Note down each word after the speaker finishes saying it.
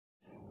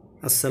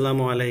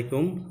Assalamu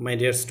alaikum, my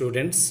dear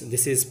students.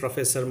 This is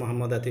Professor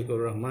Muhammad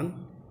Atikur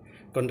Rahman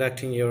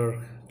conducting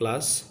your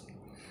class.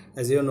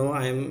 As you know,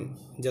 I am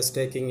just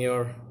taking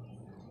your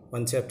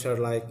one chapter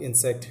like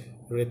insect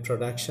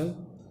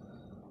reproduction.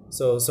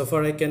 So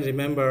far I can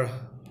remember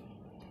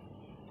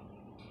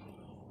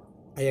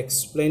I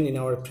explained in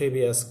our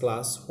previous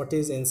class what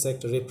is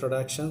insect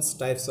reproductions,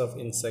 types of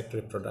insect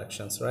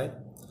reproductions, right?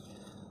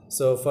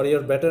 So for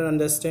your better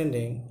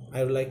understanding,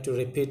 I would like to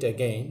repeat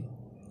again.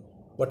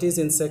 What is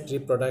insect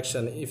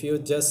reproduction? If you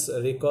just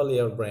recall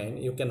your brain,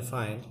 you can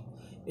find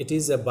it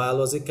is a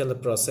biological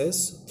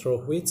process through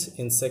which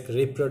insects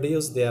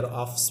reproduce their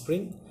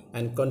offspring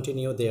and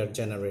continue their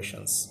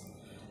generations.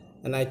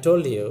 And I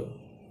told you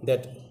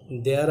that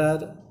there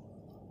are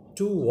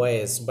two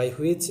ways by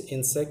which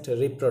insects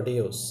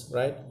reproduce,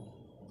 right?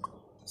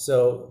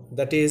 So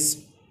that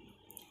is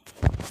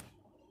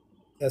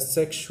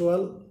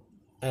asexual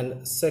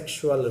and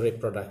sexual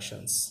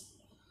reproductions.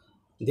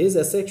 These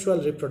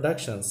asexual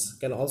reproductions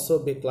can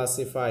also be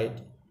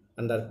classified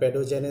under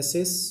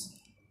pedogenesis,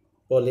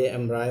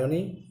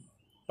 polyembryony,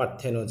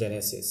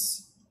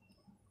 parthenogenesis.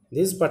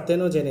 These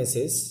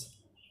parthenogenesis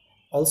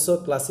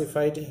also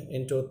classified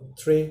into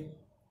three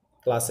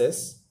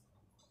classes: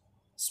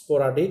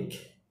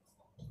 sporadic,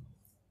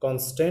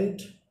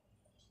 constant,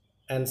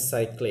 and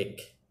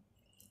cyclic.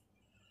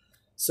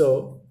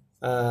 So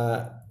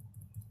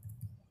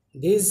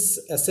these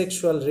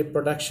asexual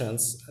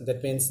reproductions,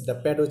 that means the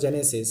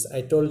pedogenesis, I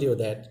told you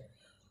that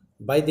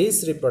by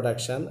this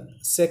reproduction,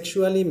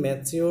 sexually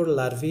mature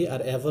larvae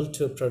are able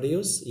to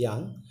produce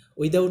young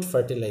without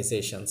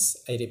fertilizations.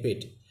 I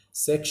repeat,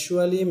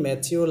 sexually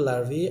mature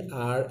larvae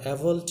are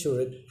able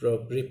to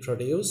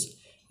reproduce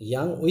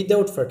young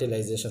without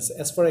fertilizations.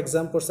 As for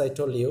examples, I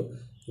told you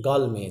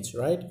gall midge,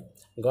 right?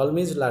 Gall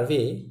midge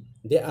larvae,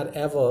 they are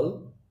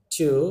able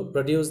to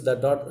produce the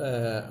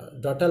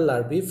daughter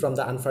larvae from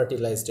the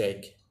unfertilized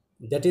egg,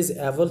 that is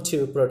able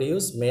to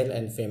produce male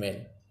and female.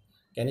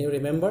 Can you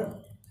remember?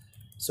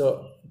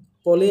 So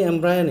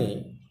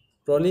polyembryony,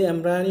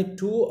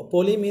 two,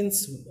 poly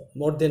means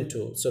more than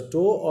two, so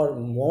two or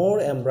more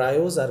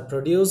embryos are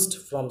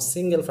produced from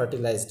single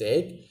fertilized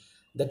egg,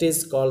 that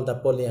is called the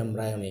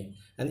polyembryony,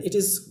 and it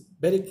is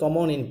very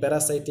common in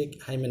parasitic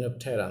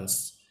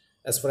hymenopterans.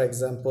 As for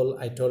example,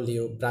 I told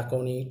you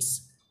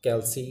braconids,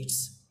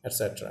 chalcids,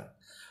 etc.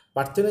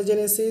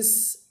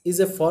 Parthenogenesis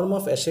is a form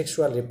of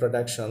asexual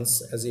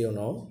reproductions, as you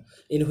know,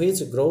 in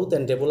which growth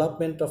and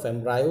development of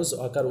embryos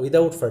occur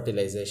without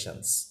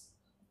fertilizations.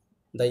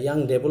 The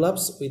young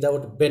develops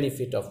without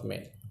benefit of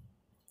male.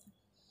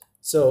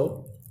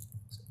 So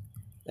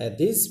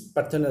this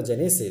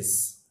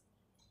parthenogenesis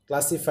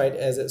classified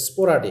as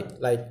sporadic,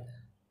 like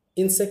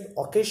insect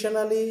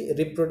occasionally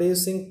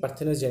reproducing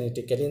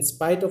parthenogenetically in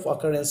spite of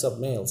occurrence of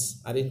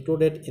males, are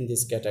included in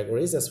these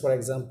categories. As for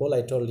example,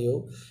 I told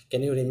you,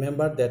 can you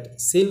remember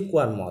that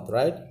silkworm moth,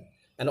 right?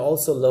 And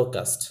also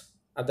locust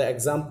are the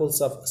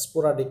examples of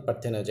sporadic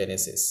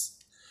parthenogenesis.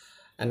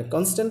 And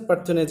constant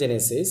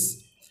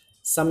parthenogenesis,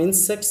 some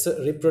insects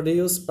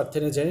reproduce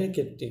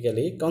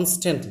parthenogenetically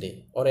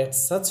constantly or at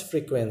such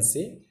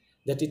frequency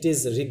that it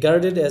is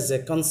regarded as a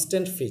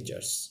constant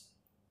features.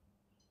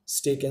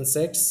 Stick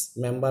insects,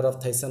 member of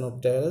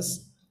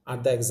Thysanopterus, are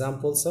the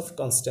examples of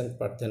constant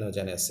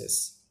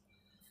parthenogenesis.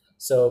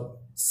 So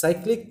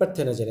cyclic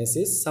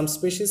parthenogenesis, some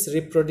species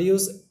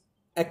reproduce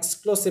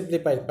exclusively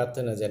by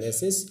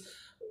parthenogenesis,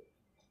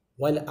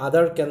 while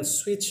other can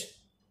switch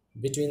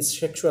between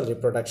sexual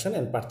reproduction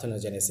and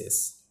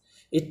parthenogenesis.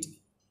 It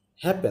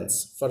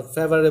happens for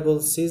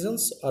favorable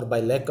seasons or by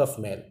lack of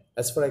male,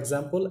 as for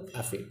example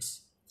aphids.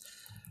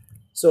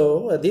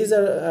 So these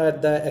are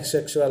the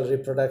asexual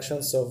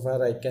reproduction so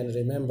far I can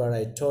remember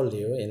I told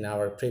you in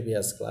our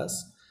previous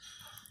class.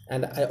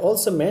 And I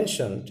also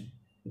mentioned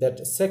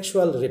that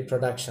sexual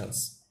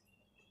reproductions.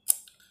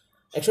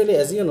 Actually,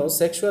 as you know,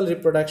 sexual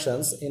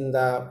reproductions in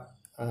the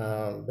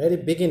very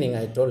beginning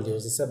I told you,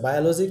 is a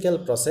biological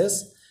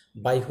process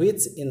by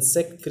which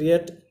insects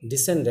create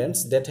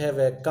descendants that have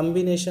a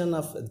combination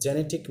of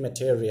genetic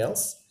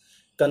materials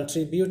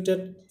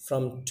contributed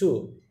from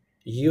two,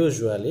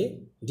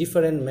 usually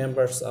different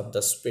members of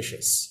the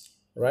species,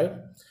 right?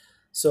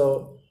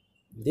 So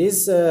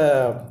these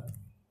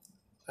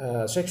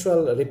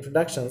sexual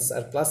reproductions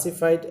are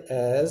classified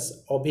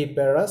as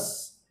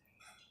oviparous,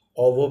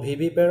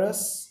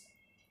 ovoviviparous,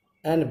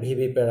 and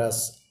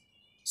viviparous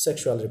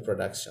sexual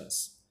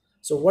reproductions.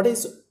 So what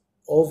is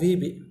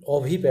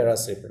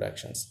oviparous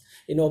reproductions?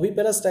 In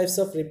oviparous types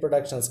of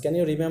reproductions, can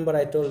you remember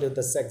I told you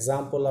this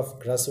example of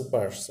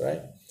grasshoppers,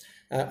 right?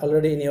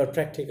 Already in your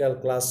practical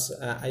class,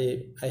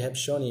 I have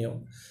shown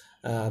you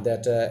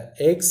that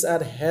eggs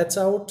are hatched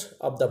out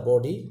of the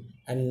body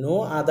and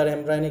no other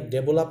embryonic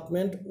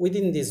development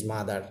within this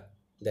mother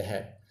they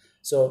have.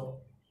 So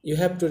you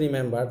have to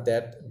remember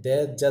that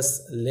they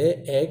just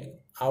lay egg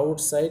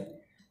outside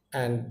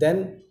and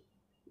then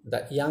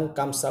the young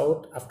comes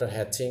out after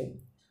hatching.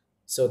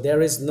 So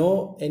there is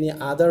no any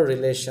other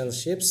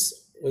relationships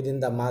within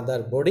the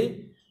mother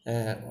body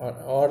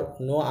or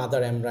no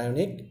other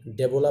embryonic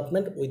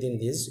development within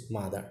this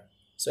mother.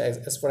 So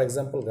as for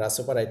example,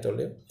 grasshopper I told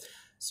you.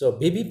 So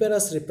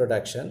viviparous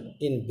reproduction,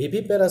 in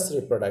viviparous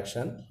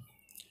reproduction,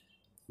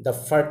 the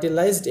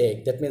fertilized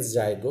egg, that means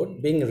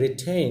zygote, being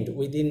retained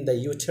within the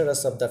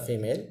uterus of the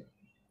female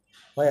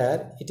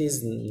where it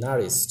is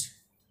nourished,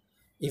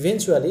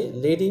 eventually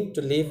leading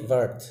to live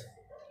birth,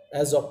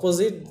 as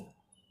opposite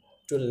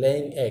to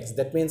laying eggs.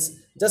 That means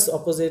just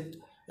opposite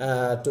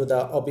to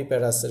the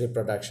oviparous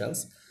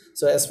reproductions.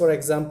 So as for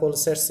example,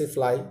 tsetse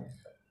fly,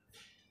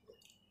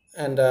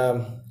 and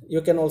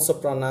you can also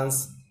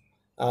pronounce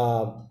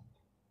uh,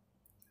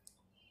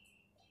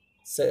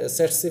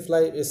 tsetse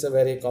fly is a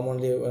very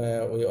commonly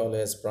we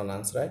always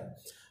pronounce, right?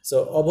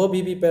 So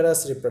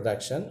ovoviviparous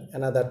reproduction,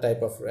 another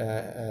type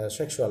of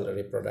sexual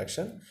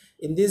reproduction.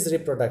 In this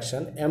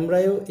reproduction,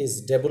 embryo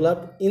is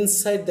developed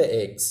inside the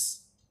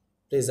eggs.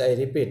 Please, I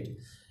repeat,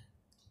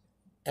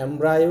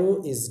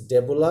 embryo is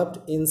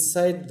developed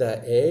inside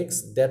the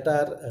eggs that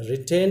are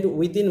retained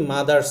within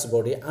mother's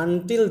body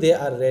until they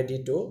are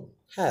ready to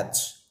hatch.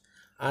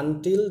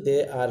 Until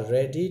they are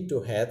ready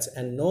to hatch,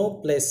 and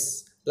no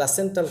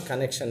placental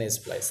connection is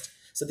placed.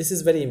 So this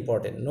is very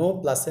important. No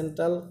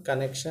placental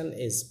connection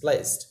is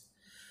placed.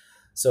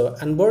 So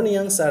unborn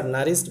youngs are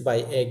nourished by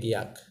egg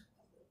yolk.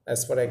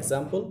 As for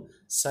example,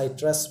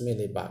 citrus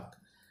mealybug.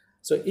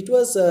 So it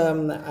was,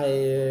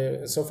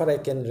 so far I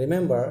can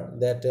remember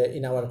that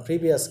in our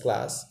previous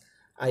class,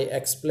 I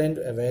explained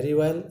very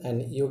well,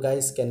 and you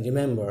guys can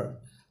remember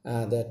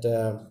that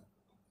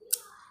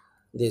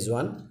this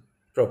one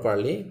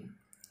properly.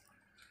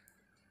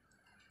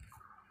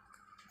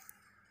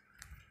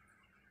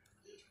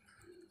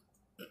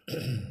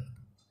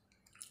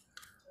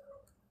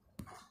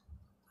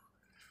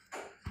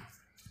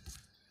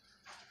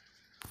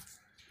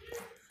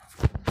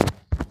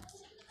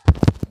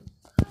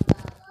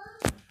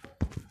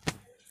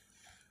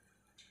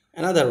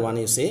 Another one,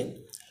 you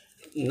see.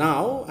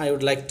 Now I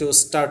would like to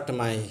start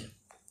my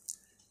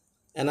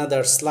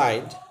another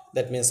slide,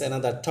 that means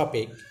another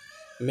topic,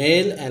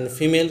 male and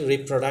female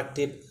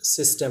reproductive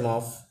system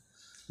of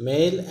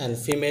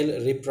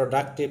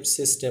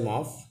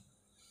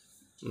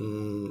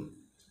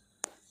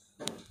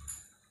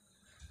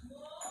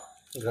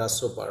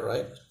grasshopper,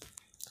 right?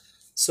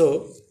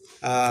 So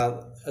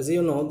as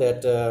you know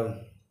that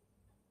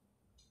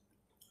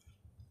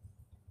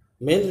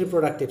male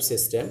reproductive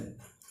system,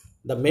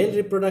 the male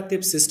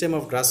reproductive system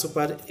of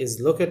grasshopper is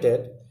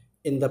located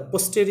in the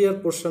posterior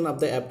portion of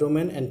the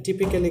abdomen and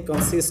typically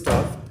consists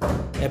of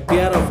a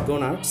pair of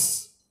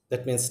gonads,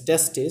 that means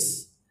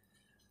testes.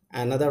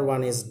 Another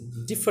one is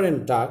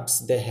different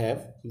ducts. They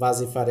have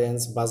vas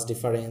efferens, vas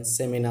deferens,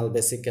 seminal,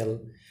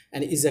 vesicle,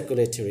 and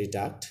ejaculatory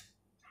duct.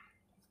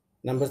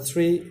 Number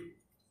 3,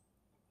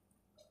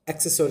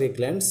 accessory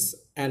glands,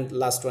 and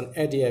last one,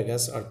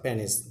 adiagus or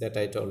penis, that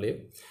I told you.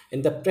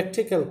 In the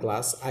practical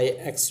class, I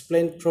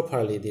explained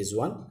properly this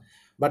one,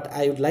 but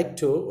I would like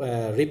to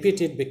repeat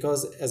it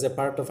because as a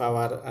part of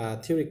our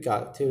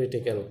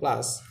theoretical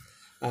class,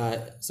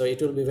 so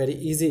it will be very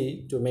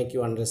easy to make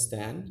you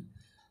understand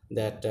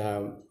that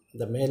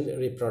the male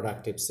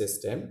reproductive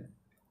system.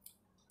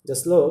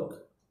 Just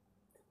look,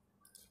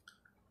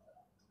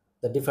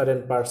 the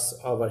different parts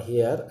over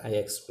here I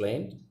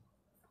explained,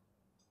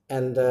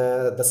 and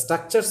the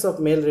structures of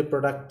male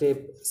reproductive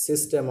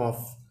system of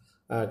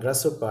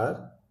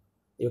grasshopper,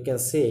 you can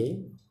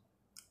see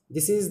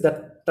this is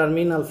the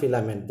terminal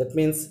filament, that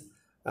means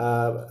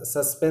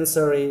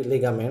suspensory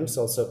ligaments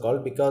also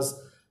called,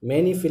 because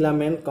many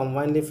filament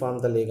combinedly form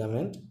the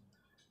ligament.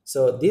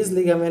 So these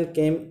ligament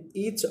came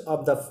each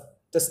of the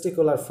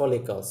testicular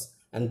follicles,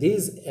 and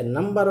these a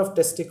number of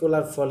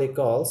testicular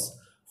follicles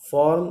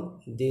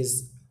form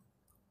these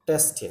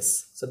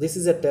testes. So this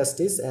is a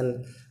testis,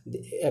 and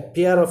a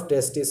pair of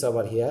testes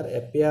over here,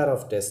 a pair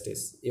of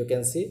testes. You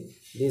can see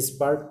this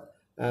part,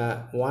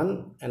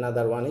 one,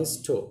 another one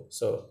is 2.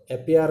 So a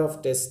pair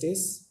of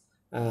testes,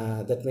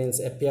 that means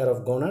a pair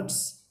of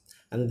gonads,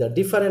 and the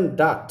different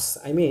ducts.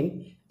 I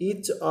mean,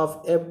 each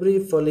of every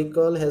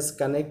follicle has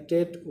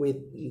connected with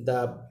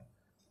the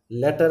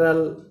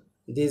lateral,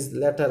 this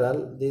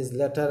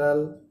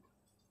lateral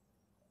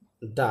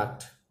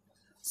duct.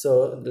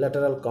 So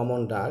lateral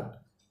common duct,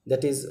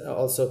 that is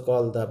also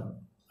called the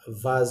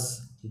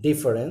vas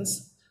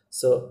deferens.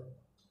 So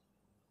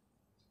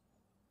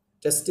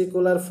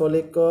testicular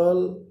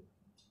follicle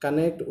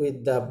connect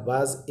with the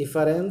vas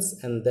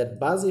efferens, and that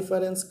vas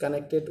efferens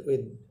connected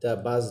with the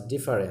vas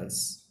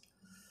deferens,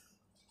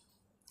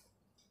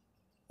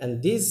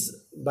 and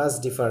this vas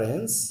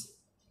deferens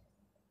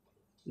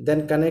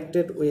then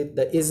connected with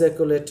the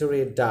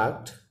ejaculatory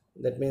duct.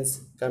 That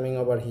means coming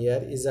over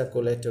here,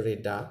 ejaculatory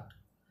duct,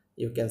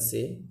 you can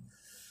see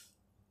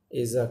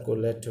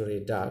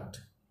ejaculatory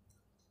duct,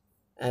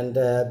 and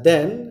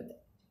then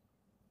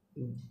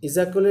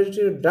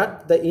ejaculatory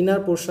duct, the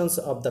inner portions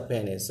of the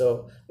penis.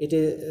 So it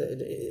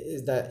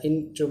is the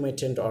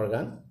intermittent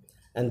organ,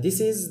 and this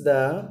is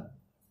the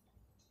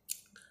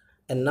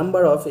a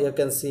number of, you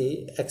can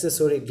see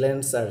accessory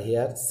glands are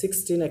here,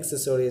 16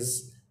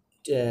 accessories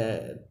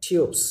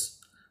tubes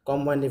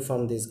commonly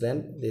from this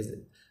gland.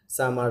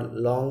 Some are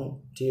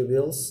long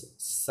tubules,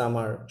 some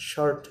are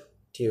short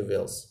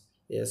tubules.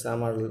 Yes,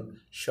 some are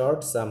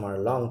short, some are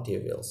long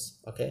tubules.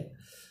 Okay,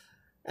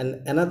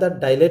 and another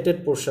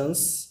dilated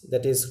portions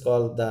that is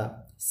called the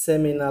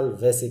seminal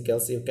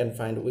vesicles you can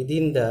find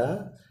within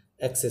the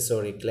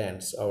accessory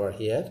glands over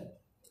here.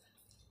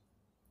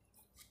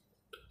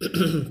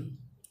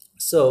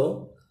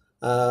 So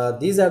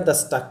these are the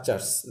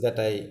structures that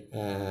I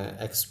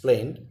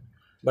explained,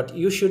 but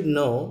you should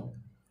know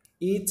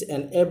each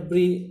and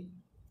every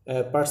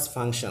part's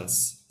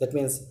functions. That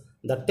means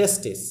the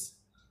testis.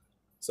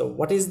 So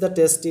what is the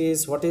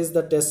testis, what is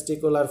the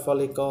testicular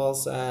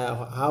follicles,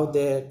 how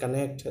they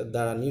connect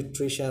the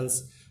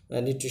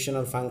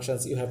nutritional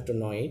functions, you have to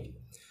know it.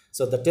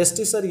 So the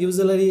testes are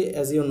usually,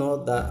 as you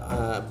know,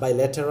 the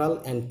bilateral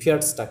and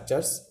paired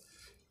structures.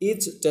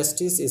 Each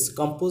testis is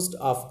composed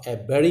of a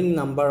varying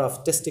number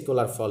of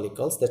testicular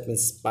follicles, that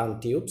means sperm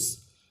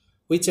tubes,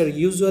 which are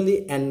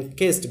usually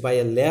encased by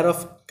a layer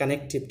of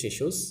connective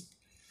tissues.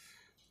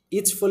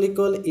 Each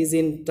follicle is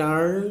in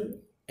turn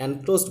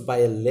enclosed by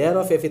a layer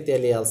of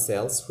epithelial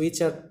cells,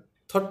 which are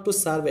thought to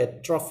serve a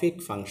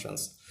trophic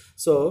functions.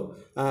 So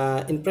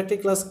in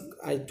practical class,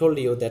 I told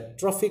you that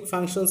trophic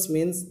functions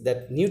means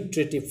that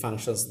nutritive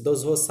functions,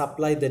 those who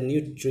supply the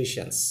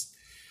nutritions,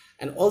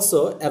 and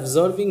also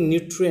absorbing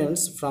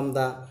nutrients from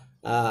the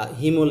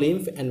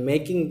hemolymph and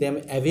making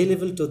them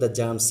available to the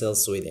germ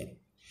cells within.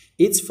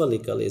 Each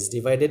follicle is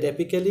divided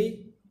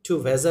apically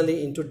to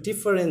basally into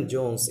different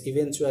zones,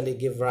 eventually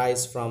give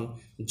rise from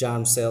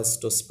germ cells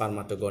to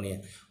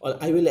spermatogonia. Or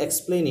I will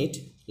explain it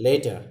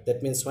later.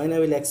 That means when I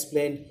will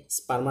explain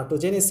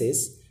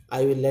spermatogenesis,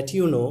 I will let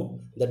you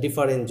know the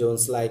different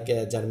zones like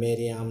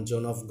germarium,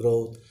 zone of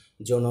growth,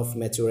 zone of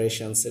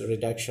maturations,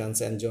 reductions,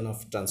 and zone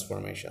of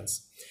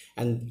transformations.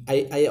 And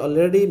I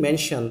already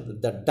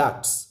mentioned the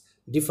ducts,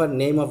 different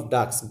name of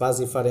ducts: vas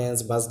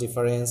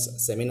deferens,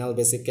 seminal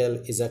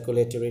vesicle,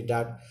 ejaculatory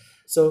duct.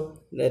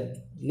 So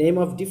the name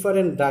of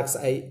different ducts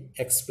I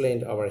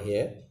explained over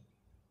here.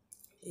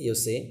 You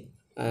see,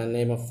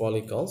 name of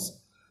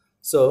follicles.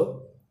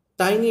 So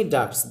tiny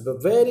ducts, the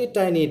very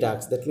tiny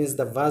ducts, that means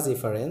the vas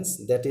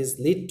efferens, that is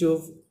lead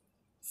to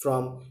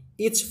from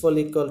each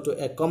follicle to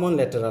a common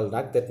lateral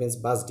duct, that means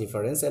vas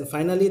deferens, and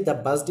finally the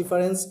vas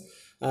deferens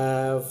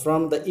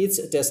from the each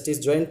testis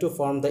join to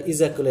form the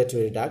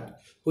ejaculatory duct,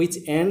 which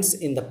ends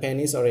in the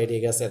penis or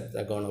eddigus at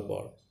the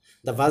gonopore.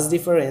 The vas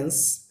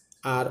deferens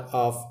are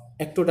of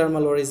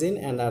ectodermal origin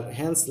and are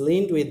hence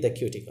linked with the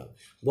cuticle.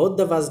 Both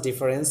the vas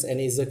deferens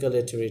and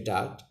ejaculatory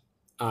duct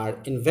are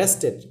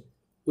invested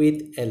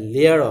with a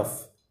layer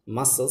of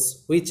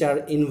muscles which are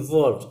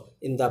involved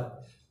in the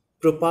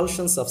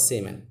propulsions of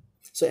semen.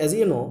 So as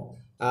you know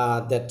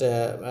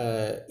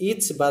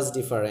each vas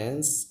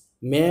deferens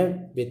may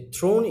be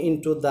thrown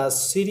into the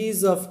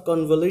series of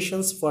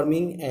convolutions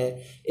forming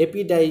a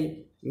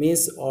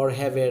epididymis or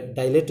have a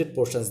dilated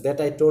portions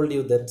that I told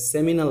you, that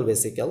seminal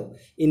vesicle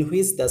in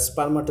which the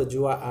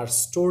spermatozoa are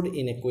stored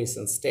in a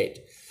quiescent state.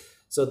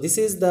 So this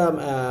is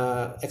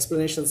the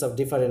explanations of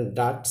different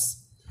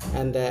ducts,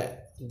 and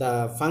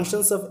the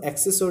functions of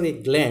accessory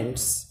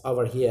glands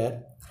over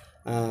here.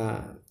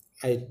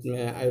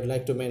 I would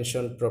like to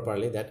mention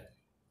properly that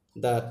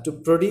to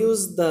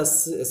produce the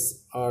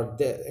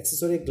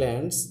accessory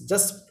glands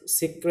just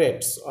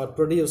secretes or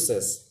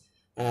produces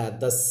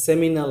the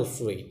seminal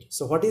fluid.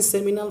 So what is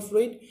seminal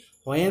fluid?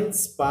 When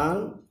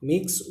sperm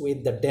mix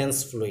with the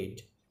dense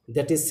fluid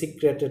that is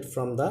secreted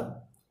from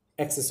the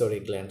accessory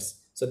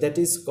glands, so that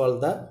is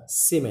called the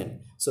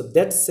semen. So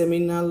that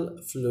seminal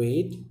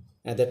fluid,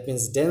 that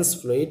means dense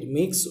fluid,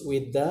 mix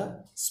with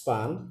the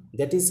sperm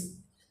that is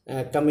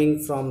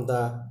coming from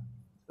the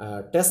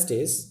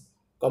testis,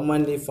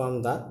 commonly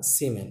from the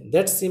semen.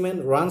 That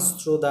semen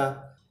runs through the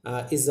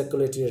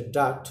ejaculatory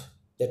duct,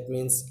 that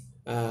means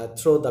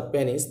through the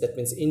penis, that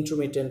means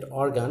intermittent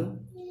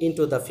organ,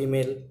 into the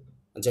female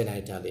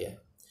genitalia.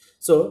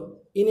 So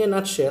in a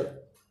nutshell,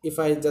 if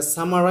I just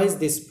summarize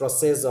this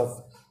process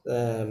of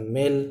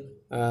male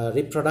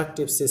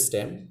reproductive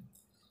system,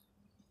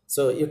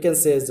 so you can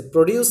say the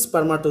produce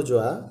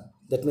spermatozoa,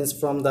 that means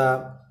from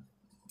the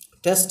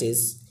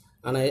testis,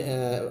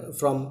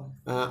 from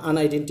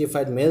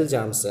unidentified male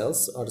germ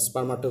cells or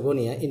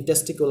spermatogonia in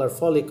testicular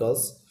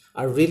follicles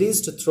are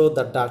released through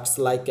the ducts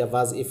like a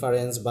vas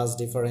efferens, vas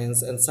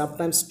deferens, and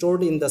sometimes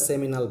stored in the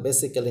seminal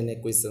vesicle in a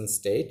quiescent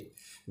state.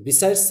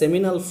 Besides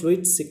seminal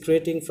fluid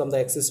secreting from the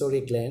accessory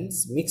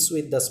glands mix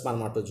with the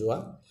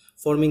spermatozoa,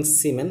 forming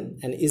semen,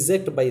 and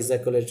eject by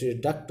ejaculatory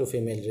duct to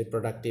female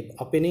reproductive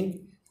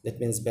opening, that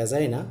means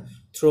vagina,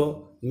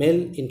 through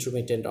male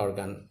intermittent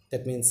organ,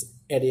 that means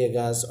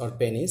eddigus or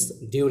penis,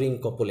 during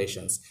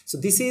copulations. So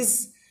this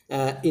is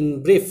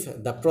in brief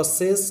the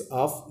process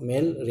of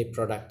male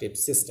reproductive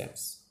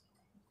systems.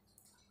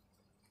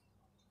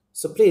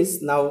 So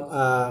please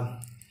now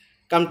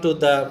come to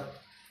the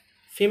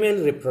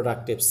female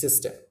reproductive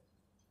system.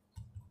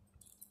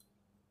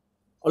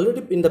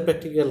 Already in the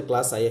practical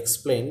class I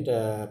explained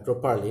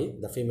properly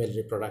the female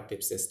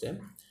reproductive system.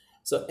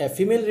 So a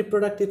female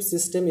reproductive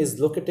system is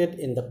located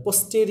in the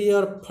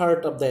posterior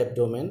part of the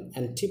abdomen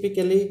and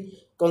typically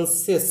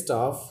consists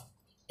of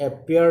a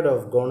pair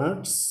of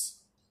gonads,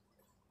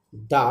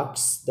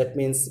 ducts, that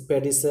means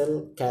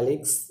pedicel,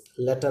 calyx,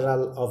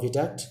 lateral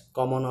oviduct,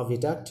 common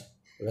oviduct,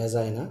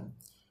 vagina,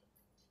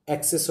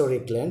 accessory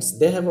glands.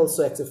 They have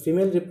also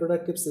female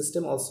reproductive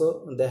system,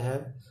 also they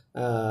have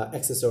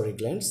accessory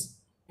glands,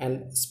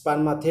 and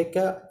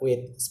spermatheca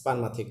with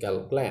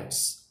spermatical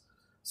glands.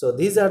 So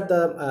these are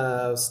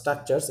the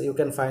structures you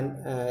can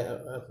find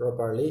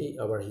properly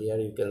over here.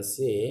 You can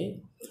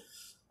see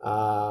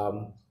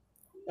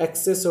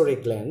accessory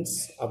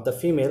glands of the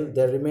female,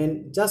 they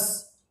remain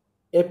just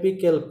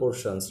apical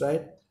portions,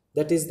 right?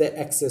 That is the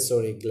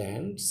accessory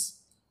glands.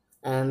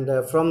 And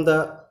from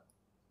the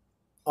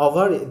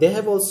ovary, they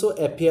have also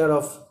a pair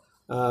of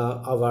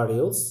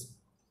ovaries.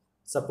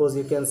 Suppose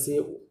you can see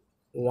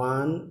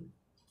one,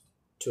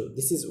 two,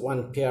 this is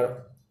one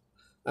pair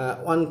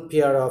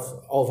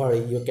of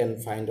ovary you can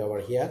find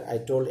over here. I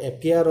told a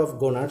pair of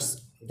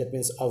gonads, that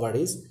means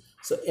ovaries.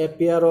 So a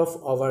pair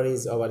of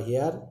ovaries over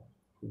here,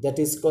 that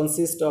is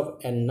consist of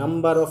a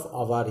number of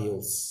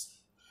ovaries,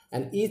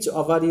 and each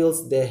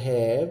ovaries they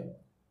have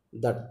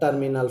the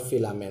terminal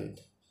filament.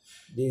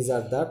 These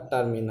are the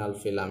terminal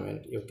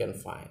filament you can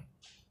find,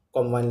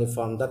 commonly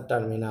from the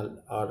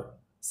terminal or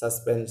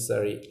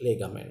suspensory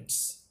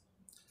ligaments.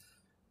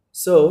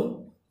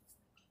 So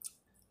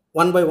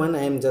one by one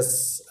I am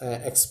just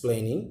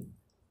explaining.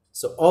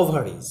 So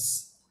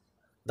ovaries.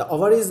 The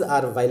ovaries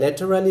are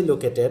bilaterally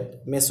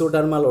located,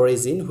 mesodermal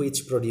origin,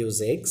 which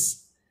produce eggs.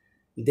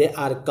 They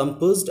are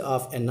composed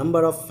of a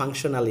number of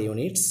functional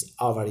units,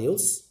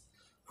 ovaries,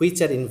 which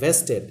are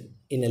invested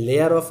in a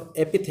layer of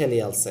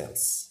epithelial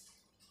cells.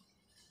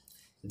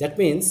 That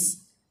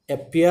means a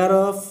pair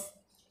of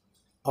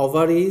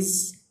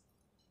ovaries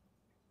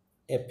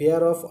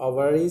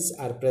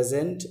are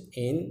present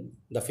in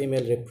the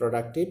female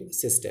reproductive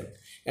system.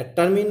 A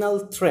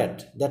terminal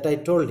thread that I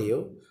told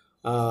you,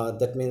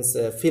 that means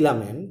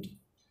filament,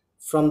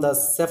 from the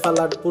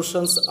cephalad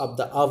portions of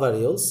the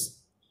ovaries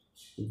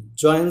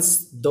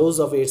joins those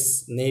of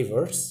its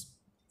neighbors,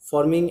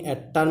 forming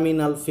a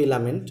terminal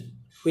filament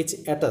which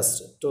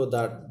attaches to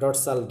the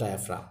dorsal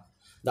diaphragm.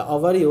 The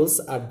ovaries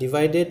are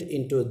divided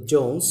into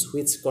zones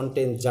which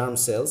contain germ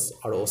cells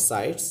or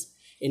oocytes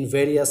in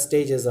various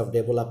stages of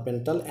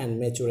developmental and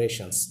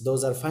maturations.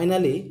 Those are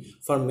finally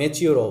for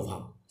mature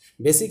ovum.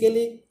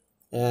 Basically,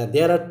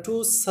 there are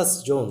two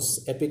such zones,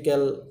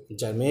 apical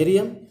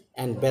germarium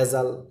and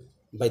basal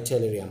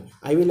bitellarium.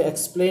 I will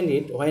explain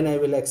it when I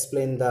will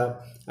explain the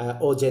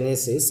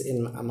oogenesis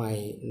in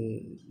my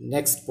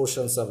next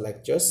portions of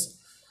lectures.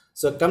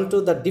 So come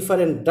to the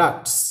different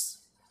ducts.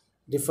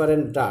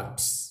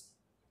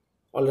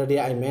 Already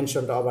I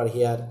mentioned over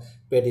here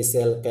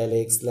pedicel,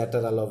 calyx,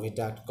 lateral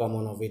oviduct,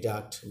 common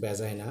oviduct,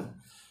 vagina.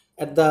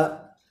 At the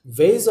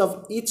base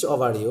of each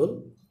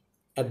ovariole,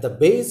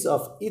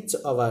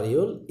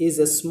 is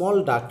a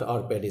small duct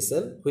or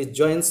pedicel which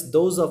joins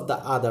those of the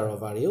other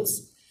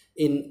ovarioles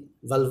in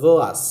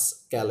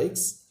valvulus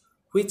calyx,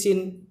 which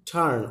in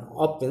turn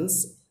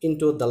opens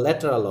into the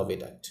lateral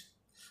oviduct.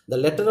 The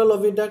lateral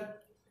oviduct,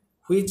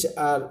 which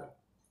are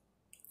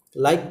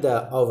like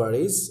the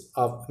ovaries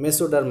of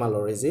mesodermal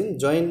origin,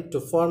 join to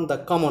form the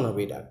common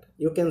oviduct.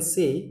 You can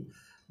see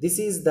this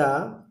is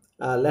the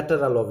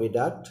lateral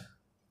oviduct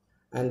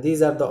and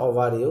these are the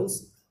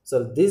ovarioles.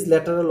 So this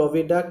lateral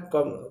oviduct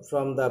come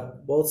from the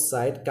both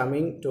sides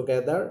coming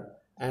together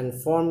and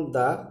form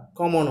the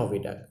common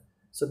oviduct.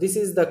 So this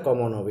is the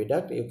common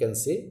oviduct. You can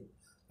see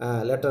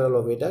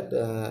lateral oviduct.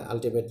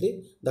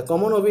 Ultimately the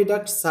common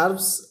oviduct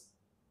serves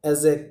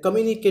as a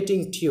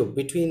communicating tube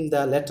between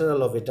the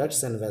lateral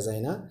oviducts and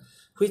vagina,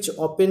 which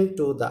open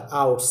to the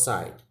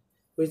outside.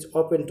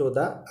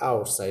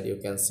 You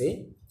can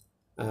see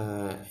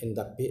in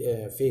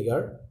the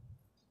figure.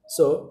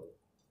 So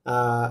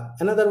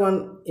another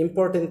one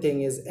important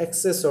thing is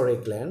accessory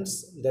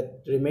glands,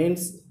 that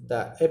remains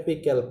the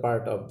apical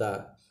part of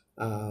the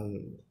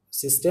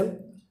system.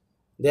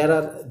 There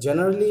are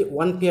generally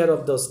one pair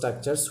of those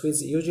structures which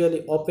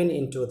usually open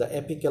into the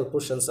apical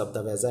portions of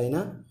the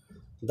vagina.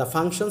 The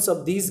functions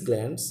of these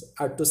glands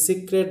are to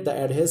secrete the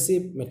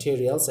adhesive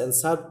materials and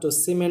serve to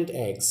cement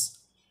eggs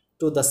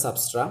to the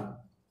substrate,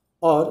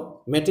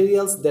 or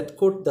materials that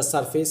coat the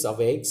surface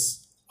of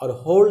eggs or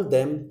hold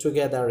them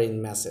together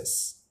in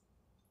masses.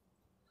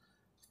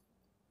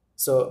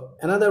 So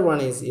another one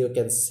is, you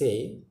can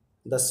say,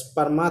 the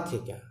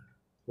spermatheca,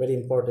 very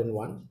important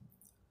one.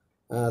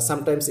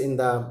 Sometimes in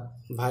the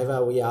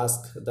viva we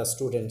ask the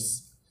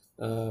students,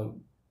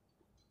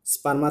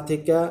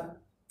 spermatheca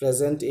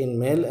present in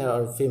male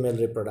or female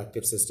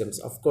reproductive systems.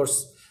 Of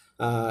course,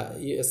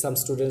 some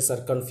students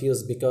are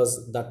confused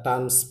because the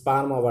term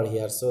sperm over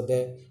here, so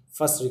they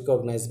first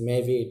recognize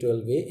maybe it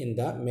will be in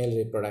the male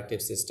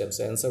reproductive system.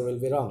 So answer will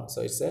be wrong.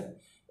 So it's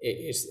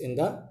in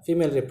the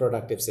female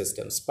reproductive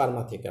system,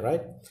 spermatheca,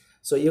 right?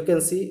 So you can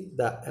see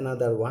the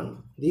another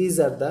one. This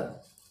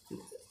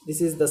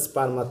is the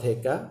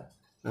spermatheca,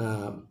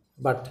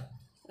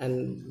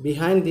 and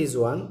behind this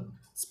one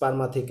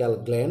spermatical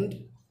gland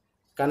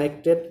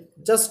connected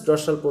just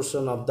dorsal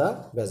portion of the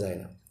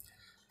vagina.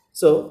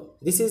 So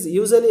this is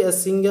usually a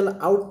single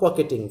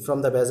outpocketing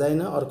from the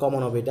vagina or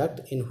common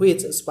oviduct in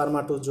which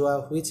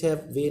spermatozoa which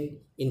have been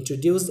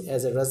introduced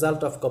as a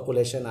result of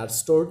copulation are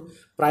stored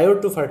prior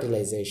to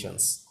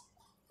fertilizations.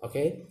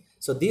 Okay,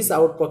 so this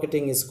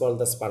outpocketing is called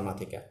the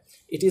spermatheca.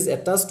 It is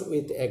attached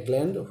with a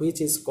gland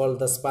which is called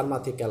the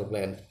spermatical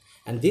gland,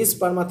 and this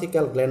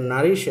spermatical gland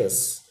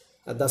nourishes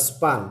the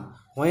sperm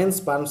when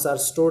sperms are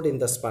stored in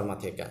the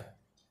spermatheca.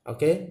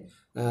 Okay,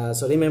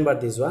 so remember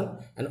this one,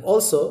 and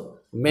also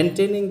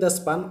maintaining the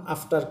sperm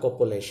after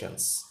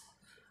copulations.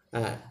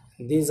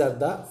 These are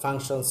the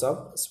functions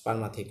of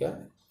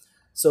spermatheca.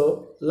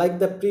 So like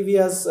the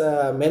previous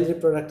male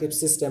reproductive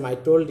system, I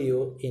told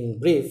you in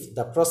brief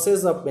the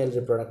process of male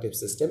reproductive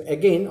system.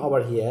 Again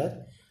over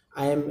here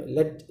I am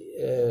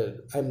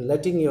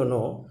letting you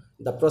know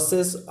the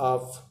process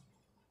of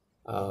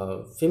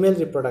female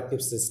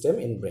reproductive system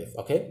in brief.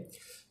 Okay,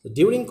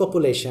 during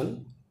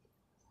copulation,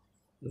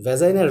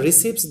 vagina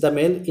receives the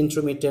male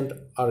intromittent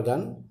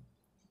organ,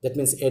 that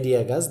means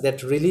adiagas,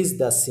 that release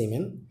the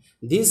semen.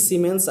 These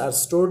semens are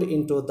stored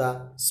into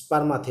the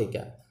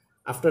spermatheca.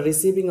 After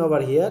receiving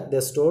over here, they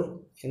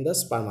store in the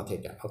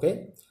spermatheca.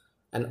 Okay,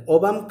 and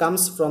ovum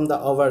comes from the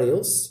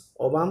ovaries.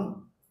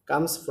 Ovum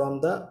comes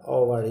from the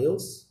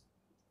ovaries.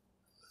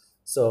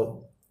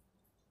 So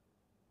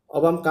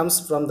ovum comes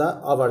from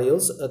the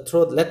ovaries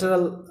through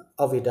lateral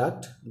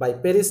oviduct by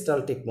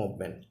peristaltic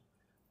movement.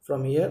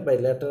 From here by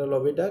lateral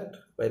oviduct,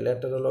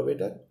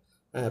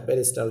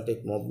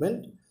 peristaltic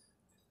movement,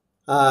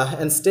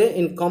 and stay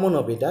in common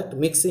oviduct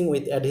mixing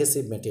with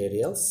adhesive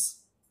materials.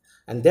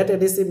 And that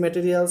adhesive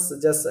materials,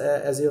 just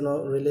as you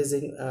know,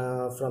 releasing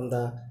from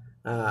the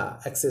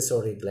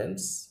accessory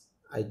glands,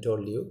 I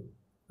told you.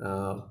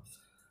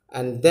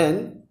 And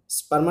then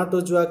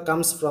spermatozoa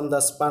comes from the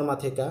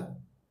spermatheca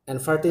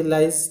and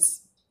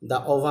fertilizes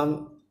the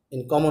ovum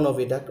in common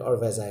oviduct or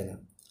vagina.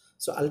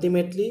 So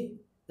ultimately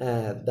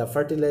the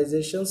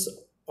fertilizations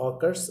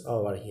occurs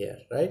over here,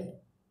 right,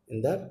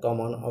 in the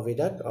common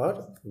oviduct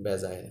or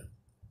vagina.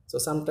 So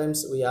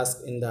sometimes we ask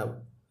in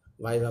the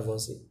viva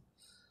voce.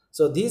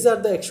 So these are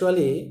the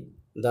actually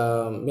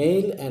the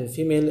male and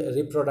female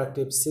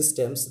reproductive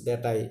systems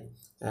that I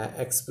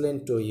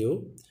explained to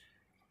you.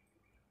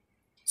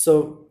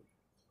 So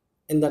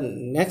in the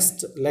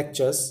next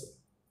lectures,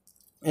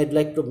 I'd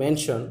like to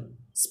mention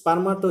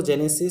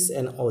spermatogenesis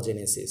and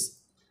oogenesis.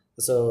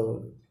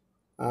 So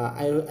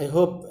I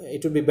hope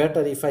it will be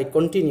better if I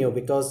continue,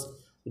 because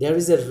there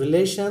is a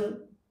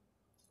relation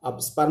of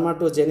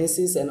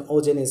spermatogenesis and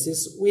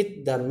oogenesis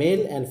with the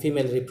male and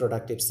female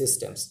reproductive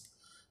systems.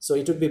 So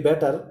it would be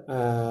better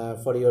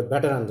for your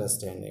better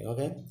understanding.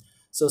 Okay,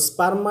 so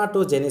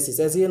spermatogenesis,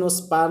 as you know,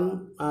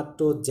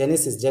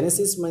 spermatogenesis,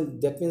 genesis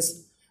that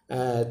means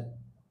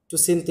to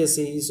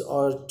synthesis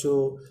or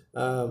to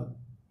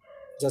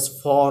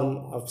just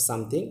form of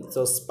something.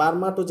 So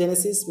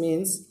spermatogenesis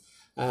means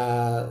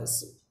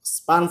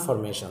sperm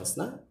formations,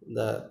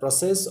 the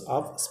process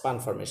of sperm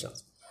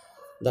formations.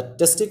 The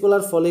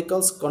testicular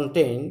follicles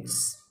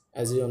contains,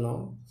 as you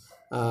know,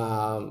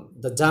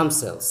 the germ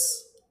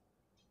cells,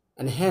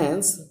 and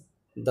hence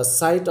the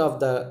site of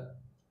the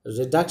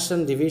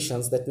reduction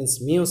divisions, that means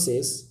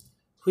meiosis,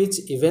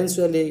 which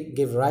eventually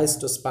give rise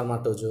to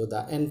spermatozoa,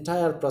 the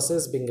entire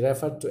process being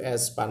referred to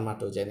as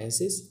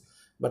spermatogenesis.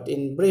 But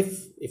in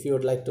brief, if you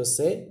would like to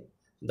say,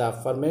 the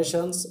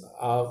formations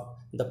of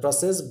the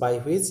process by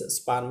which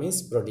sperm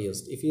is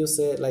produced. If you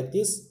say like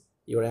this,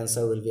 your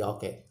answer will be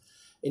okay.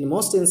 In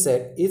most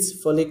insects,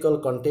 each follicle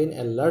contains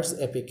a large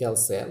apical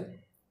cell,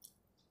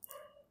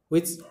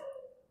 which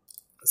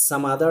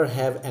some other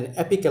have an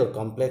apical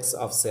complex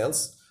of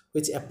cells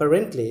which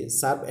apparently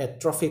serve a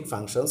trophic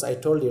functions. I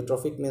told you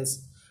trophic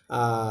means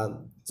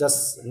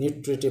just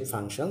nutritive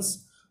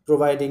functions,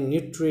 providing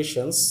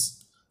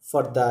nutritions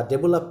for the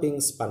developing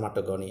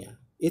spermatogonia.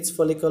 Each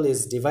follicle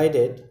is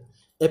divided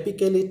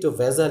apically to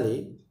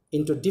basally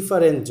into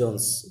different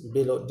zones,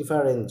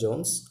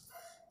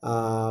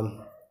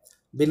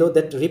 below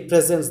that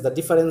represents the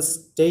different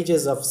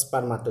stages of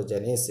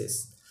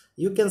spermatogenesis.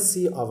 You can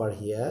see over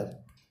here,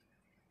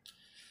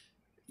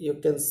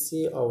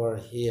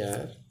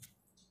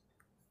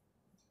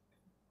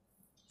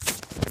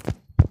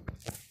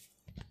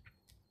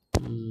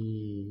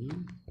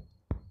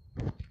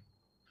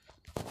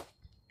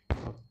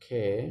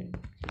 okay,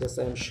 just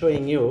I am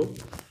showing you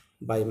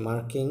by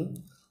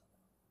marking.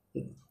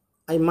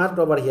 I marked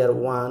over here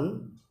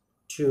 1,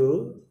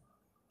 2,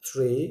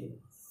 3,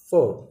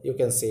 4. You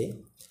can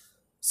see.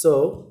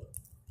 So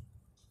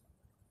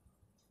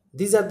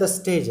these are the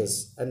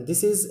stages, and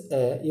this is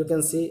you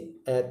can see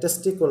a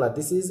testicular.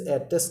 This is a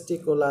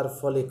testicular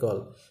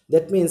follicle.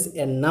 That means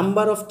a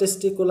number of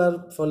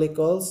testicular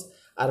follicles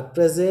are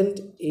present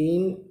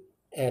in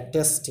a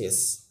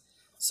testis.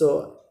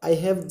 So I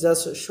have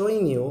just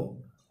showing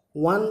you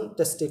one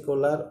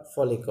testicular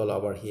follicle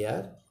over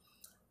here.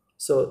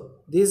 So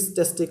these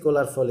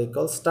testicular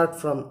follicles start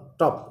from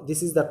top.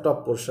 This is the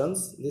top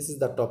portions.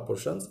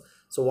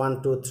 So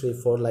 1, 2, 3,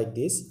 4 like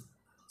this.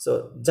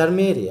 So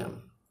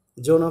germarium,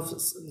 zone of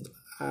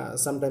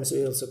sometimes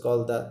we also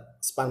call the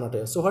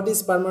spermatogonia. So what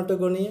is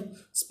spermatogonia?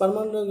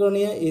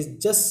 Spermatogonia is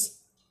just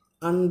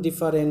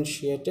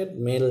undifferentiated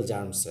male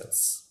germ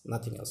cells,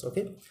 nothing else.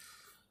 Okay.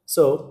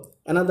 So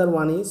another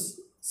one is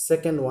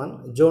second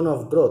one, zone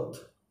of growth,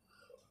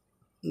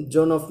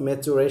 zone of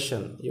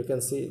maturation. You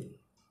can see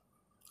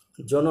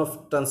zone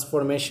of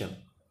transformation.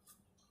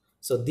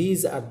 So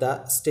these are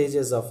the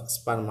stages of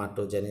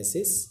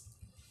spermatogenesis.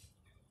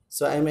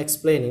 So I am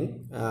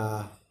explaining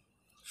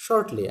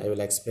shortly. I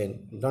will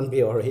explain. Don't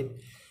be worried.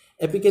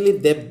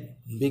 Apically, they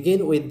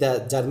begin with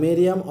the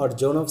germarium or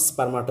zone of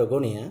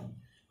spermatogonia,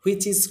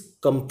 which is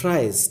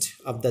comprised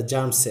of the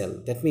germ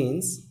cell. That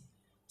means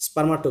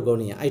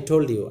spermatogonia. I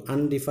told you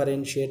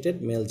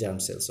undifferentiated male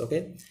germ cells.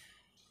 Okay,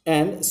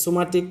 and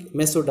somatic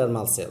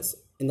mesodermal cells.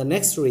 In the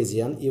next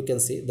region, you can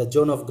see the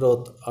zone of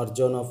growth or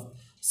zone of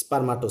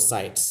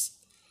spermatocytes.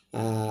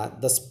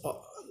 The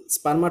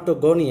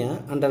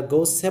spermatogonia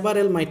undergoes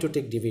several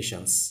mitotic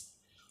divisions,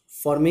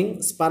 forming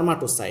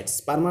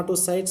spermatocytes.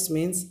 Spermatocytes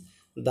means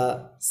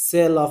the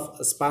cell of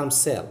sperm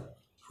cell,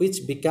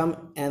 which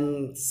become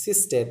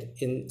encysted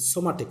in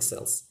somatic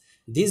cells.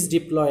 These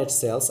diploid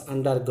cells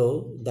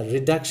undergo the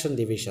reduction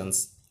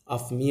divisions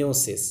of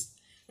meiosis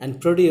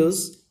and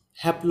produce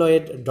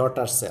haploid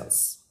daughter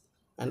cells.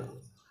 And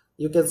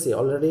you can see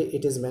already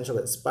it is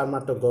mentioned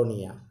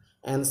spermatogonia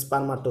and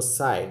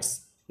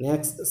spermatocytes.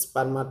 Next,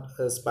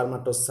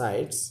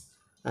 spermatocytes.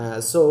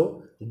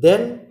 So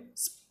then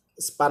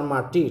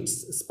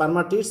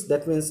spermatids,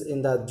 that means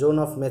in the zone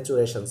of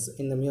maturations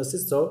in the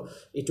meiosis, so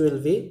it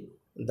will be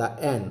the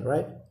n,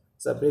 right?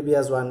 So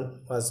previous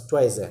one was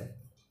twice n.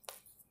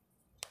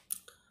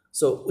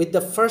 So with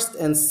the first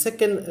and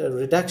second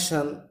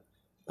reduction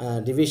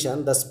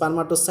division, the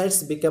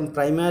spermatocytes become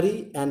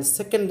primary and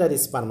secondary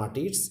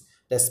spermatids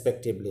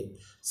respectively.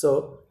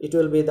 So it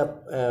will be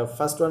the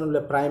first one will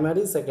be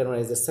primary, second one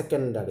is the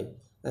secondary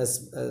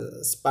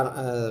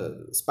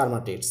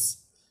spermatids.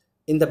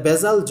 In the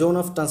basal zone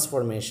of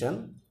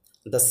transformation,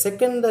 the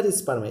secondary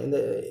sperm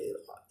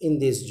in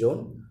this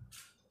zone,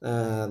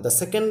 the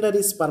secondary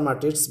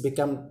spermatids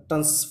become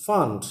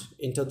transformed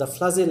into the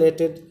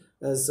flagellated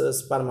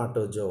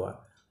spermatozoa.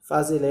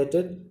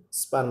 Flagellated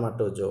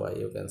spermatozoa,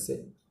 you can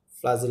see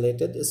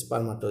flagellated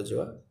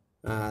spermatozoa.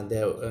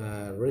 They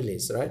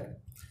release, right?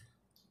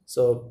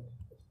 So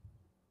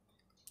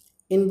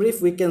in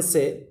brief, we can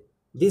say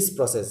this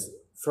process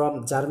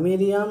from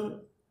germarium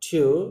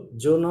to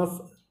zone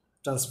of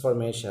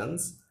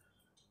transformations,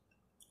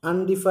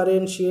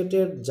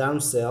 undifferentiated germ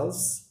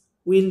cells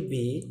will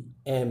be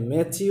a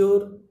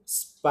mature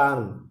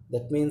sperm,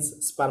 that means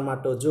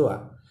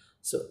spermatozoa.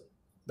 So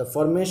the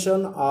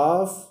formation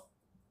of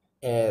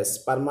a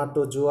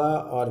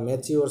spermatozoa or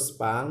mature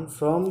sperm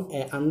from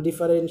a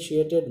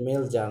undifferentiated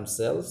male germ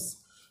cells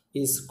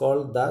is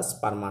called the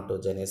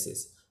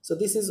spermatogenesis. So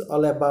this is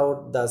all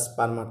about the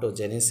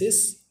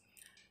spermatogenesis.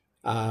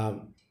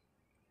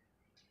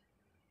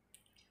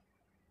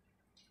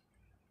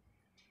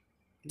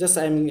 Just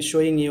I'm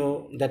showing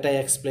you that I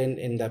explained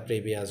in the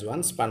previous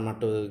one,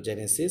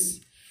 spermatogenesis.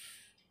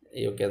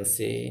 You can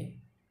see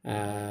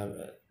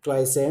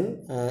twice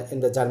in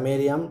the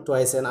germarium,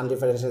 twice n,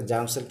 undifferentiated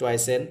germ cell,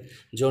 twice n,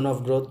 zone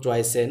of growth,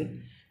 twice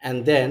n,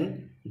 and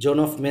then zone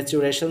of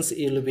maturations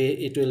it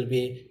will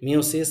be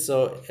meiosis.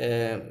 So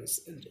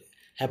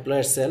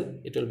haploid cell,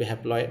 it will be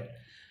haploid,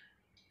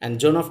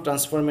 and zone of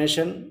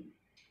transformation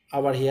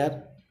over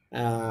here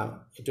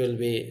it will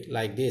be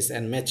like this,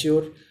 and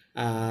mature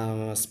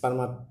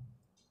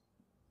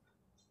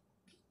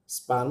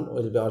sperm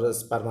will be, or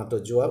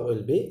spermatozoa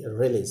will be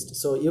released.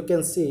 So you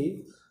can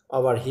see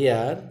over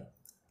here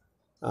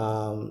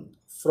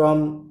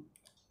from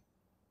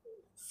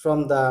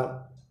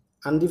the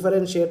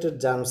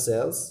undifferentiated germ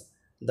cells,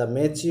 the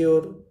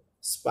mature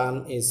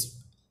sperm is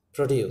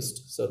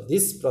produced. So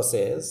this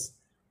process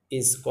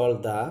is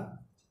called the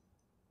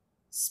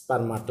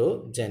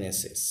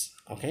spermatogenesis.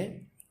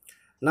 Okay,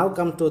 now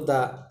come to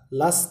the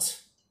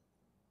last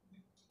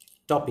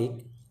topic,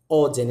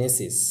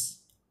 oogenesis.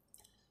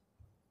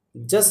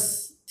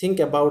 Just think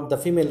about the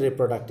female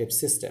reproductive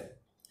system.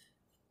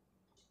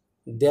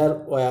 There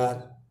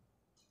were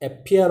a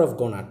pair of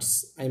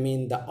gonads, I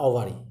mean the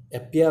ovary, a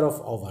pair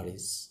of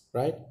ovaries,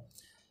 right?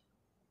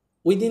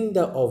 Within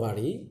the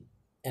ovary,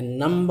 a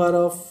number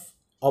of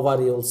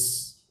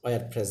ovules were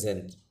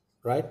present,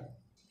 right?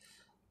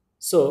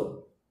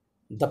 So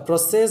the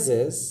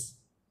processes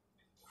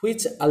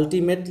which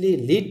ultimately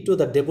lead to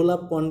the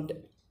development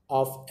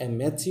of a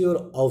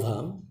mature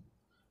ovum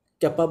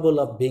capable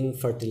of being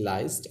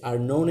fertilized are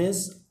known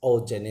as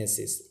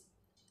oogenesis.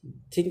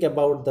 Think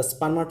about the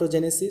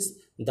spermatogenesis,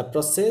 the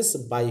process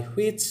by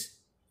which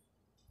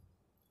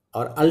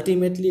or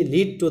ultimately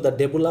lead to the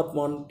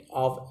development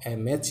of a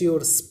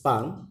mature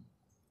sperm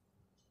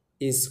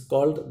is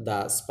called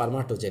the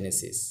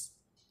spermatogenesis.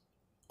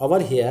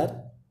 Over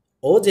here,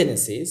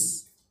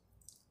 oogenesis,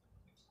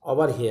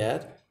 over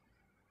here,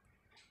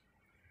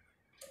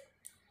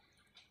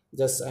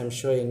 just I'm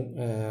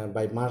showing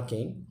by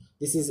marking.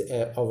 This is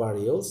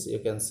ovarioles, you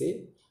can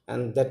see,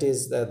 and that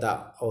is the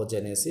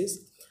oogenesis.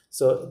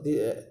 So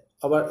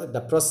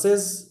the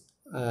process,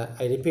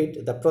 I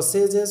repeat, the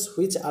processes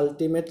which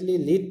ultimately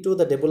lead to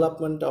the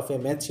development of a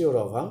mature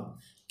ovum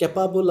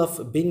capable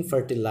of being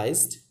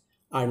fertilized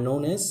are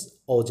known as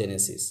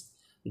oogenesis.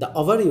 The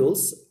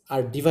ovarioles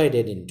are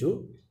divided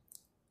into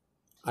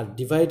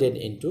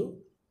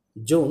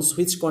zones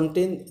which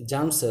contain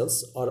germ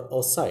cells or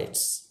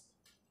oocytes.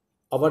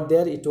 Over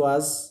there it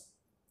was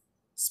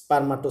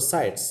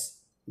spermatocytes,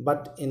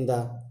 but in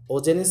the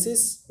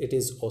oogenesis it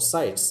is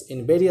oocytes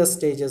in various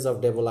stages of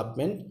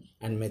development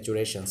and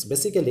maturations.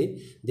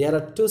 Basically, there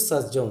are two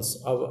such zones.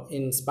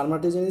 In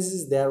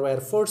spermatogenesis there were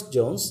four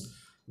zones,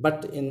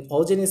 but in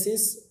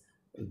oogenesis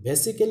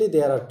basically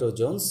there are two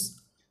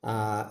zones,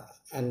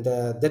 and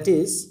that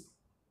is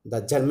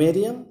the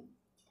germarium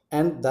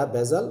and the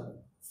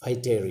basal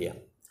vitellium.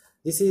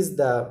 This is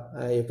the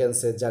you can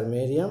say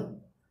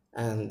germarium,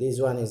 and this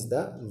one is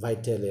the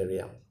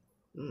vitellium.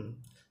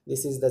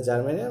 This is the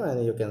germanium,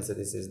 and you can say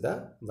this is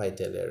the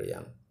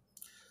vitellium.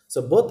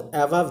 So both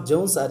above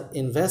zones are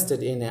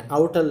invested in an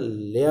outer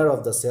layer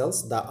of the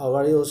cells, the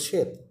ovariole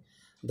sheath.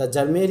 The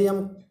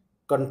germarium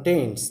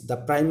contains the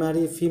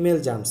primary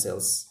female germ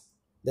cells.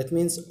 That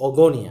means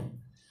oogonia.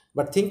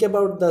 But think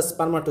about the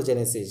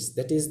spermatogenesis,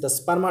 that is the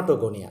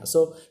spermatogonia.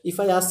 So if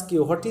I ask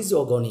you what is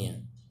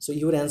oogonia, so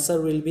your answer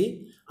will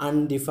be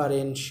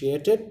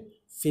undifferentiated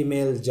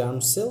female germ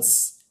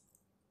cells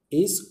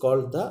is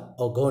called the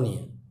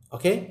oogonia,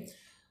 okay,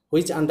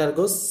 which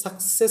undergoes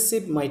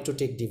successive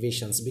mitotic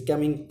divisions,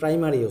 becoming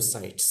primary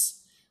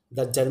oocytes.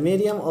 The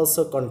germarium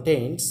also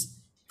contains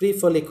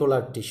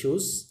prefollicular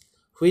tissues,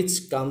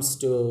 which comes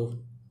to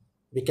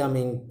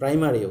becoming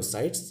primary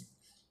oocytes.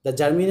 The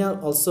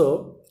germarium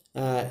also,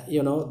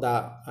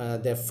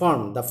 they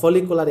form the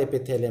follicular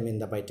epithelium in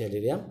the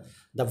vitellium.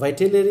 The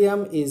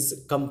vitellium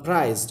is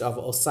comprised of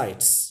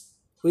oocytes,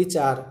 which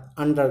are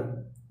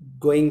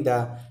undergoing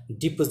the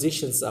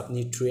depositions of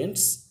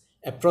nutrients,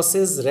 a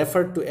process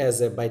referred to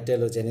as a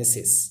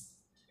vitellogenesis.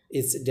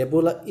 Each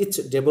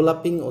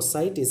developing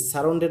oocyte is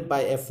surrounded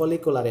by a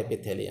follicular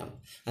epithelium,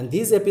 and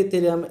these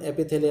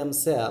epithelium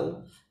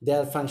cell,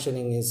 their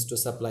functioning is to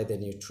supply the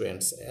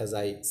nutrients, as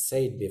I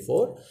said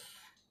before,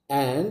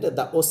 and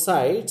the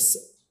oocytes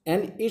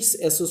and its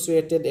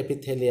associated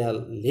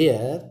epithelial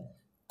layer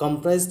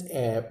comprised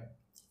a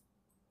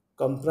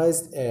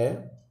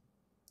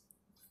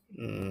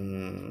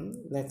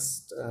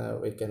next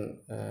we can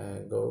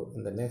go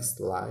in the next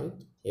slide.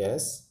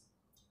 Yes,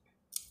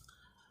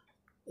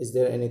 is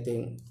there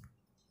anything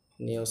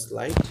new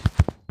slide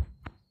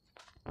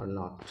or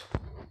not?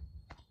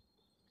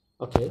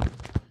 Okay,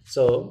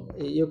 so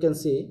you can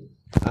see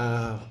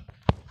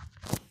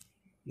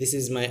this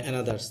is my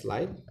another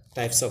slide,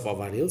 types of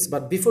ovarioles.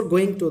 But before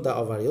going to the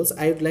ovarioles,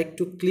 I would like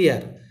to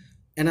clear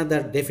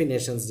another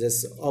definitions,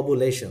 just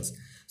ovulations.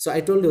 So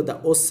I told you the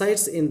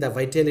oocytes in the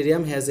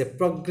vitellium has a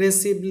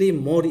progressively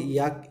more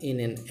yak in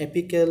an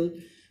apical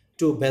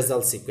to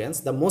basal sequence.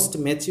 The most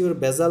mature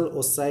basal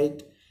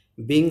oocyte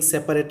being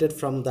separated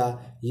from the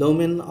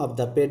lumen of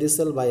the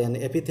pedicel by an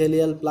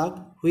epithelial plug,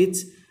 which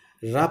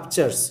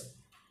ruptures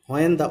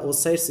when the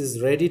oocytes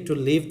is ready to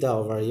leave the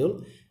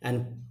ovariole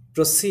and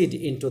proceed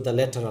into the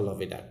lateral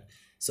oviduct.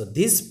 So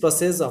this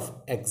process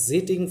of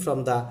exiting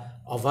from the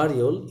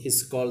ovariole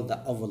is called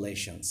the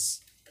ovulations.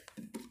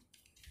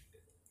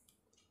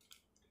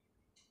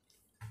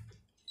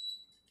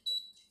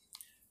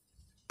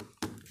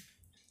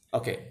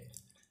 Okay,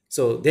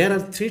 so there are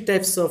three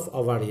types of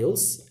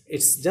ovarioles.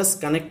 It's just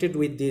connected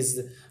with this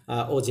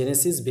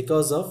oogenesis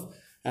because of,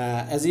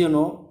 as you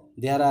know,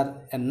 there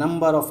are a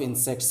number of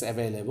insects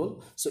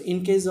available. So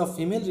in case of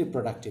female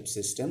reproductive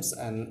systems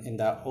and in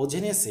the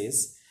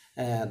oogenesis,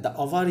 the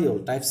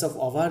ovariole, types of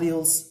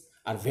ovarioles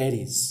are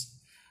varies.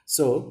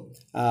 So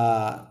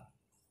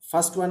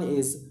first one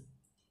is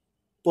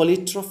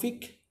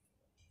polytrophic,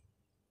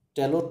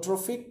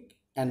 telotrophic,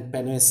 and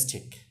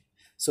panoestic.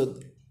 So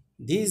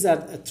these are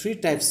three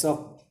types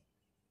of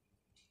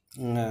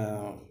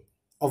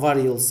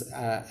ovarioles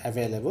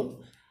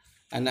available,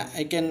 and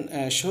I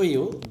can show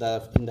you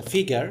in the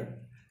figure.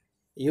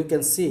 You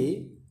can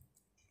see,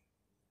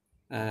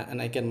 and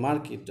I can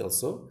mark it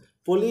also.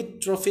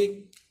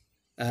 Polytrophic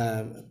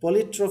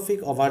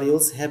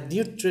ovarioles have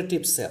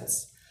nutritive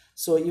cells.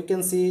 So you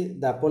can see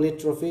the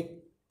polytrophic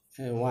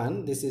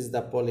one. This is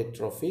the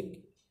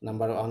polytrophic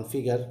number on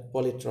figure,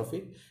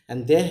 polytrophic,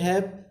 and they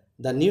have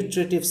the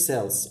nutritive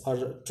cells or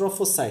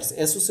trophocytes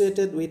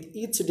associated with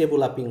each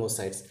developing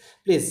oocytes.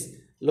 Please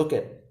look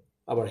at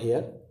over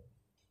here.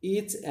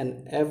 Each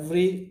and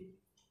every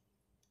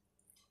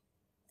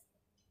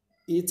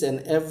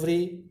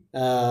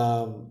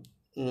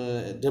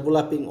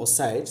developing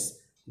oocytes,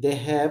 they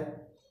have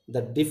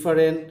the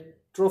different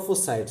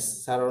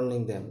trophocytes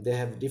surrounding them. They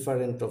have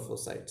different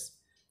trophocytes,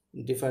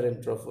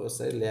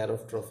 layer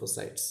of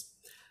trophocytes.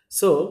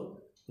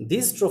 So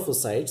these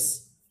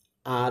trophocytes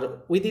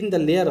are within the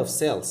layer of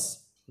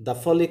cells, the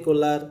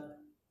follicular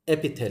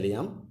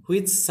epithelium,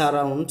 which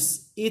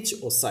surrounds each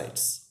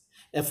oocytes.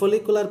 A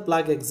follicular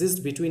plug exists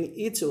between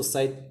each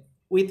oocyte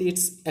with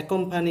its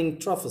accompanying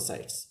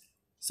trophocytes.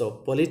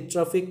 So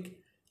polytrophic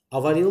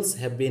ovules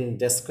have been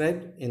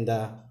described in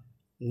the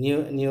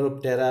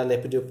Neuroptera,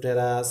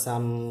 Lepidoptera,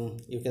 some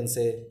you can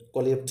say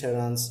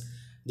Coleopterans,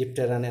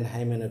 Dipteran and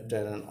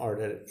Hymenopteran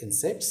order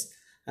insects.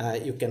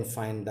 You can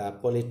find the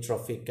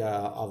polytrophic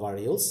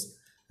ovules.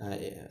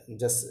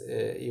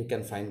 You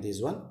can find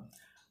this one,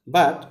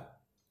 but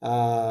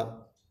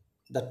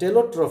the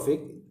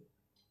telotrophic,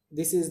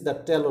 this is the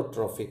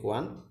telotrophic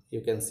one,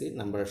 you can see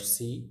number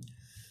C.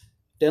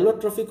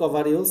 Telotrophic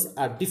ovules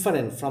are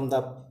different from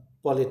the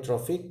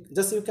polytrophic,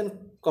 just you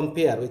can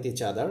compare with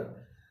each other,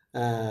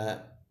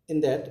 in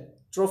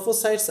that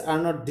trophocytes are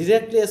not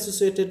directly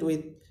associated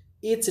with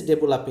each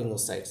developing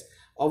oocytes.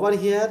 Over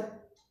here,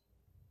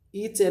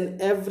 each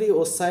and every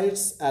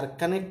oocytes are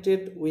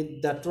connected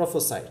with the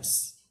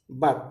trophocytes,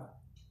 but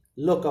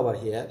look over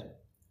here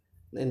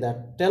in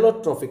the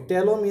telotrophic,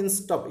 telo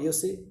means top, you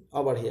see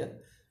over here.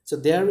 So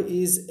there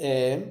is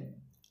a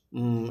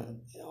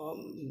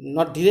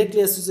not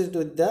directly associated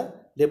with the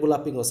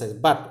developing oocytes,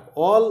 but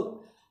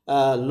all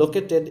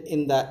located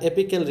in the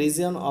apical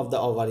region of the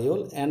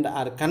ovule and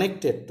are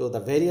connected to the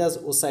various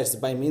oocytes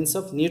by means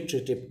of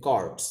nutritive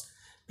cords.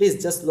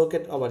 Please just look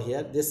at over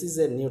here. This is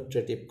a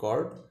nutritive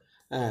cord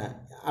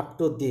up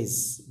to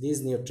this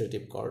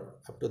nutritive cord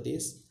up to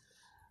this.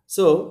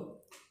 So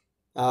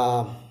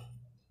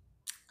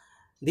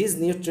these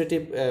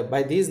nutritive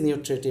by these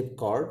nutritive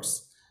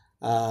cords,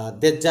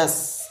 they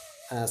just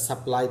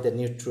supply the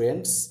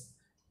nutrients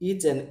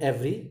each and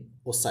every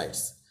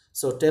oocytes.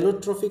 So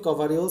telotrophic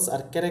ovules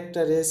are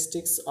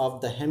characteristics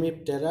of the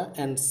Hemiptera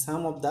and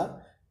some of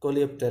the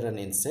Coleopteran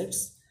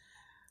insects,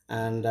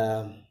 and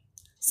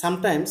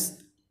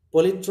sometimes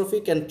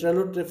polytrophic and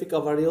telotrophic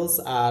ovules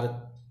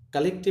are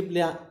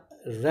collectively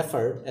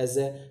referred as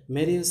a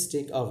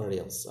meristich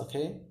ovules.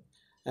 Okay,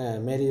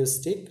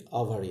 meristich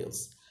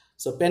ovules.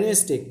 So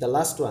penustic, the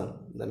last one,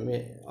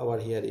 over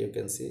here you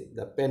can see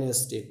the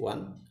penustic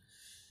one.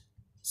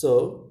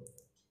 So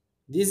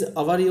these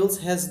ovules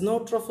has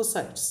no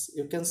trophocytes,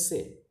 you can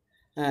see,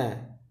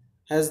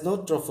 has no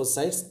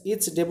trophocytes.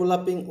 Each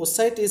developing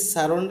oocyte is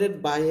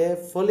surrounded by a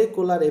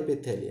follicular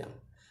epithelium.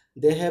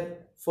 They have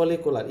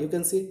follicular, you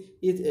can see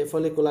it, a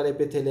follicular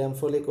epithelium,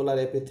 follicular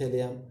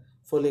epithelium,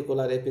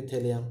 follicular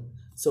epithelium.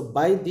 So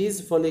by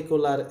these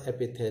follicular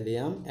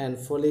epithelium and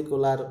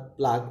follicular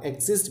plug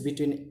exist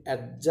between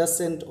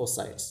adjacent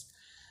oocytes.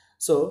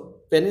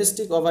 So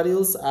penustic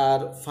ovules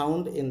are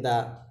found in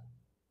the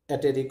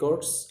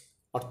Aterigotes,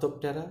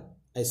 Orthoptera,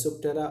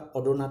 Isoptera,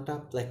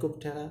 Odonata,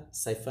 Plecoptera,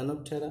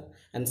 Siphanoptera,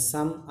 and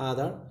some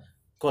other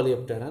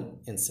Coleopteran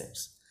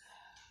insects.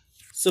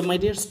 So my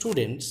dear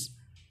students,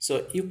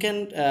 so you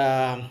can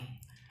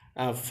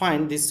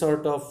find this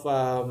sort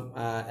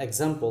of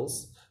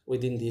examples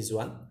within this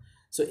one.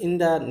 So in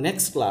the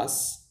next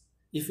class,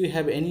 if you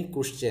have any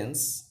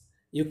questions,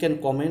 you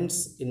can comment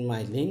in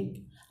my link.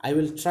 I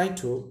will try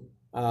to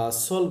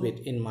solve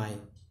it in my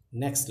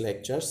next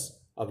lectures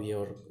of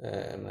your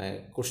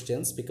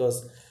questions,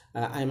 because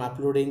I am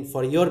uploading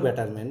for your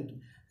betterment.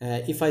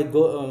 If I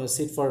go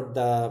sit for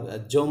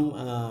the Zoom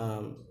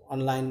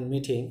online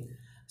meeting,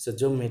 so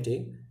Zoom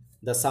meeting,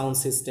 the sound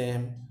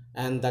system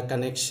and the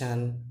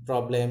connection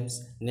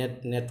problems,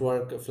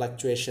 network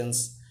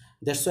fluctuations,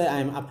 that's why I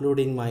am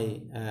uploading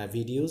my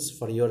videos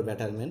for your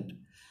betterment.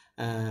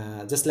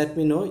 Just let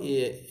me know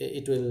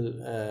it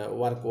will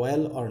work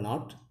well or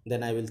not,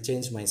 then I will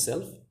change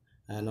myself,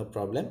 no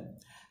problem.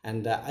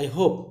 And I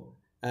hope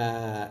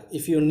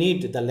if you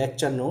need the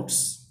lecture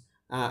notes,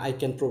 I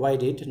can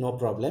provide it, no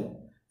problem,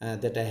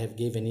 that I have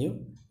given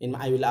you.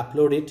 I will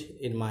upload it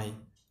in my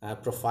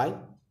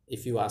profile.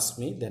 If you ask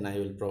me, then I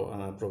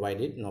will provide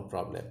it, no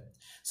problem.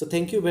 So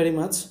thank you very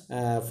much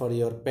for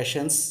your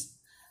patience,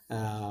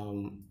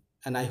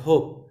 and I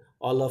hope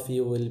all of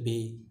you will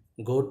be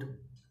good,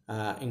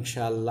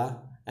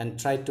 inshallah, and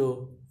try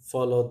to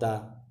follow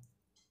the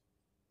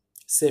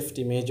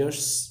safety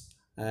measures,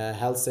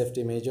 health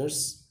safety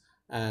measures,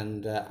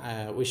 and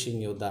wishing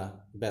you the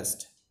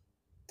best.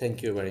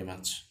 Thank you very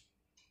much.